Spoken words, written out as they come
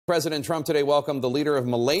President Trump today welcomed the leader of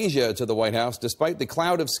Malaysia to the White House, despite the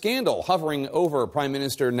cloud of scandal hovering over Prime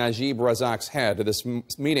Minister Najib Razak's head. This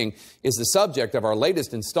meeting is the subject of our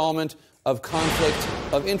latest installment of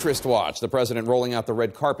Conflict of Interest Watch. The president rolling out the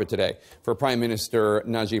red carpet today for Prime Minister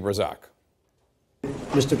Najib Razak.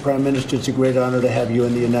 Mr. Prime Minister, it's a great honor to have you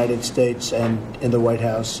in the United States and in the White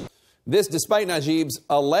House. This despite Najib's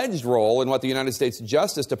alleged role in what the United States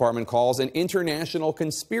Justice Department calls an international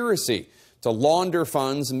conspiracy to launder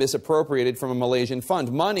funds misappropriated from a Malaysian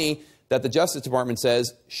fund. Money that the Justice Department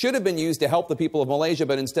says should have been used to help the people of Malaysia,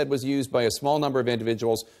 but instead was used by a small number of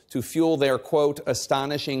individuals to fuel their, quote,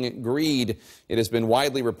 astonishing greed. It has been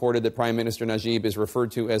widely reported that Prime Minister Najib is referred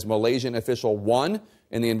to as Malaysian Official 1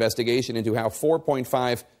 in the investigation into how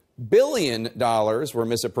 $4.5 billion were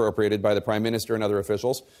misappropriated by the Prime Minister and other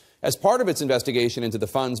officials. As part of its investigation into the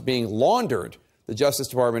funds being laundered, the Justice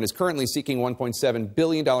Department is currently seeking $1.7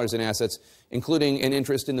 billion in assets, including an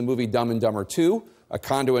interest in the movie Dumb and Dumber 2, a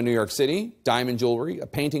condo in New York City, diamond jewelry, a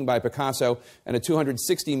painting by Picasso, and a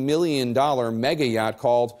 $260 million mega yacht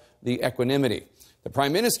called the Equanimity. The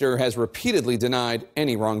Prime Minister has repeatedly denied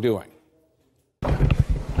any wrongdoing.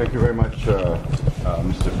 Thank you very much,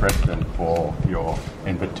 Mr. President, for your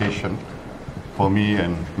invitation. For me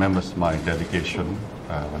and members of my delegation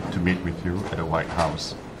to meet with you at the White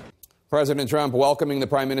House. President Trump welcoming the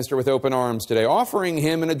Prime Minister with open arms today, offering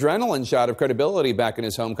him an adrenaline shot of credibility back in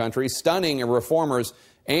his home country, stunning reformers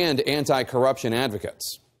and anti-corruption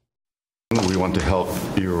advocates. We want to help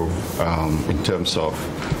you in terms of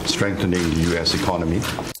strengthening the U.S. economy.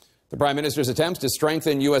 The Prime Minister's attempts to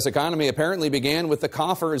strengthen U.S. economy apparently began with the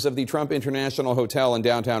coffers of the Trump International Hotel in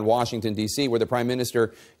downtown Washington, D.C., where the Prime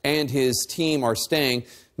Minister and his team are staying.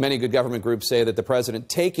 Many good government groups say that the president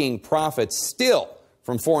taking profits still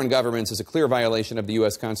from foreign governments is a clear violation of the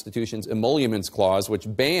U.S. Constitution's Emoluments Clause, which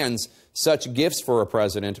bans such gifts for a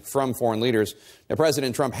president from foreign leaders. Now,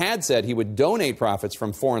 President Trump had said he would donate profits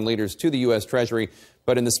from foreign leaders to the U.S. Treasury,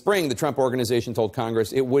 but in the spring, the Trump Organization told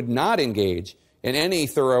Congress it would not engage in any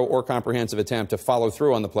thorough or comprehensive attempt to follow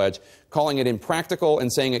through on the pledge, calling it impractical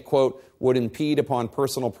and saying it, quote, would impede upon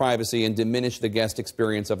personal privacy and diminish the guest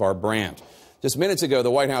experience of our brand. Just minutes ago,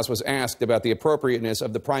 the White House was asked about the appropriateness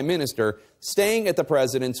of the Prime Minister staying at the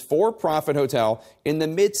president's for-profit hotel in the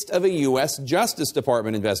midst of a U.S. Justice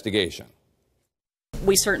Department investigation.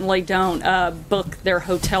 We certainly don't book their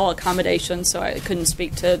hotel accommodations, so I couldn't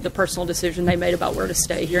speak to the personal decision they made about where to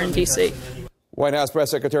stay here in D.C. White House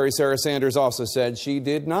Press Secretary Sarah Sanders also said she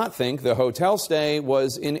did not think the hotel stay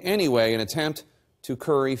was in any way an attempt to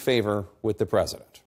curry favor with the president.